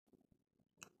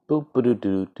Boop ba doo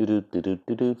doo doo doo doo doo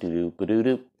doo doo doo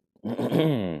doo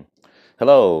doo.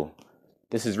 Hello,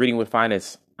 this is Reading with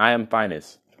Finest. I am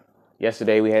Finest.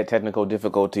 Yesterday we had technical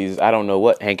difficulties. I don't know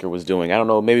what Hanker was doing. I don't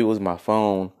know. Maybe it was my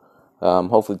phone.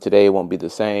 Hopefully today it won't be the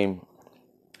same.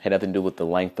 Had nothing to do with the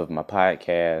length of my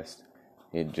podcast.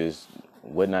 It just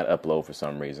would not upload for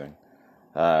some reason.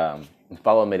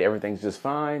 Follow me. Everything's just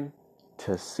fine.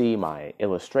 To see my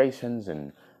illustrations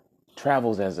and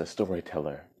travels as a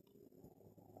storyteller.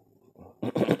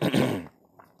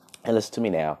 And listen to me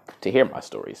now to hear my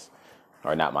stories.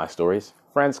 Or not my stories.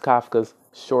 Franz Kafka's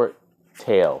short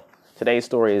tale. Today's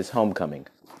story is Homecoming.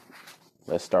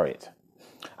 Let's start it.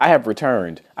 I have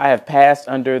returned. I have passed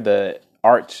under the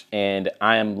arch and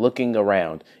I am looking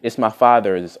around. It's my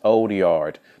father's old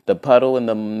yard. The puddle in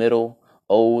the middle,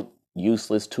 old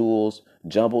useless tools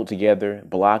jumbled together,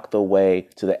 block the way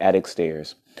to the attic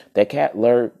stairs. The cat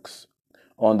lurks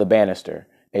on the banister.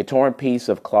 A torn piece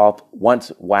of cloth once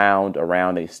wound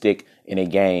around a stick in a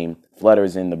game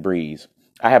flutters in the breeze.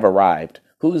 I have arrived.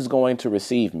 Who is going to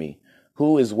receive me?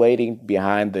 Who is waiting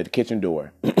behind the kitchen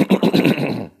door?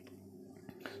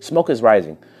 Smoke is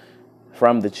rising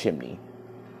from the chimney.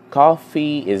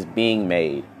 Coffee is being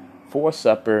made. For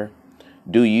supper,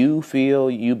 do you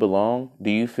feel you belong? Do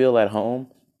you feel at home?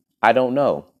 I don't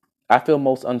know. I feel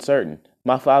most uncertain.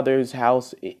 My father's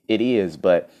house it is,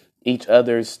 but each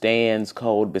other stands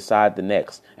cold beside the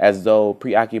next, as though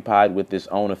preoccupied with its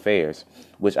own affairs,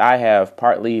 which I have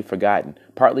partly forgotten,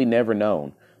 partly never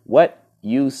known. What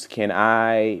use can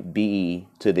I be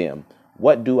to them?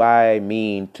 What do I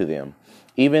mean to them?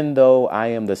 Even though I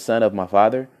am the son of my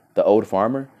father, the old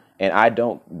farmer, and I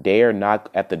don't dare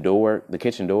knock at the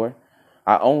kitchen door,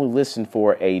 I only listen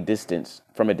for a distance,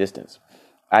 from a distance.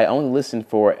 I only listen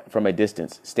for from a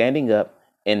distance, standing up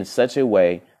in such a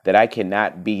way that I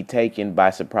cannot be taken by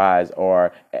surprise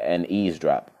or an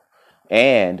eavesdrop.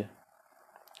 And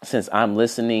since I'm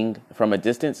listening from a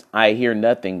distance, I hear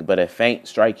nothing but a faint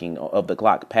striking of the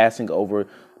clock passing over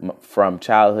from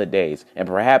childhood days. And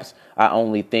perhaps I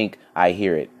only think I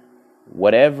hear it.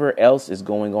 Whatever else is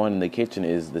going on in the kitchen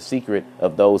is the secret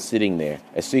of those sitting there,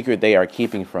 a secret they are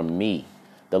keeping from me.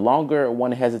 The longer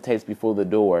one hesitates before the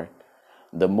door,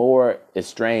 the more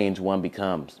estranged one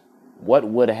becomes. What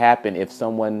would happen if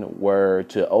someone were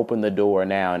to open the door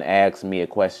now and ask me a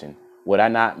question? Would I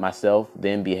not myself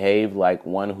then behave like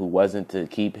one who wasn't to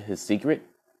keep his secret?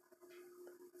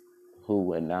 Who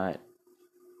would not?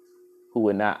 Who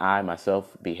would not I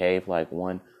myself behave like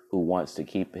one who wants to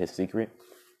keep his secret?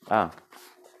 So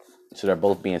they're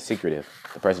both being secretive.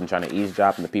 The person trying to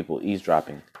eavesdrop and the people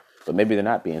eavesdropping. But maybe they're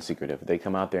not being secretive. If they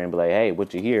come out there and be like, hey,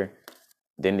 what you hear?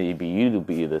 Then it'd be you to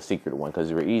be the secret one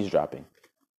because you were eavesdropping.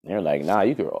 And they're like, nah,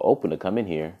 you could open to come in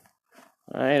here.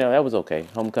 I know, that was okay.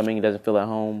 Homecoming doesn't feel at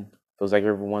home. Feels like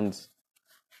everyone's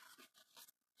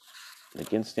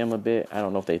against them a bit. I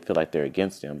don't know if they feel like they're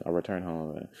against them. I'll return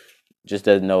home. Just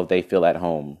doesn't know if they feel at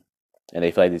home. And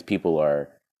they feel like these people are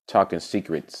talking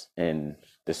secrets and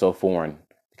they're so foreign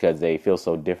because they feel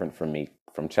so different from me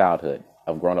from childhood.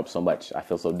 I've grown up so much. I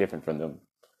feel so different from them.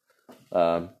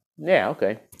 Yeah,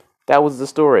 okay. That was the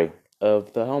story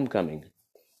of the homecoming.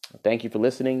 Thank you for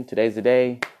listening. Today's the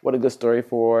day. What a good story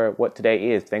for what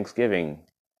today is, Thanksgiving.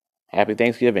 Happy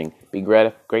Thanksgiving. Be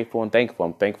grateful and thankful.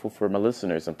 I'm thankful for my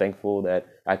listeners. I'm thankful that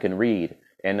I can read.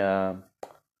 And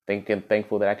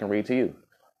thankful that I can read to you.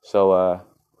 So,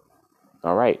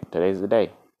 all right. Today's the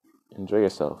day. Enjoy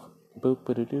yourself. Boop,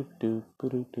 ba-doo, doop, doop,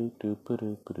 ba-doo, doop, doop,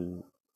 ba-doo, ba-doo.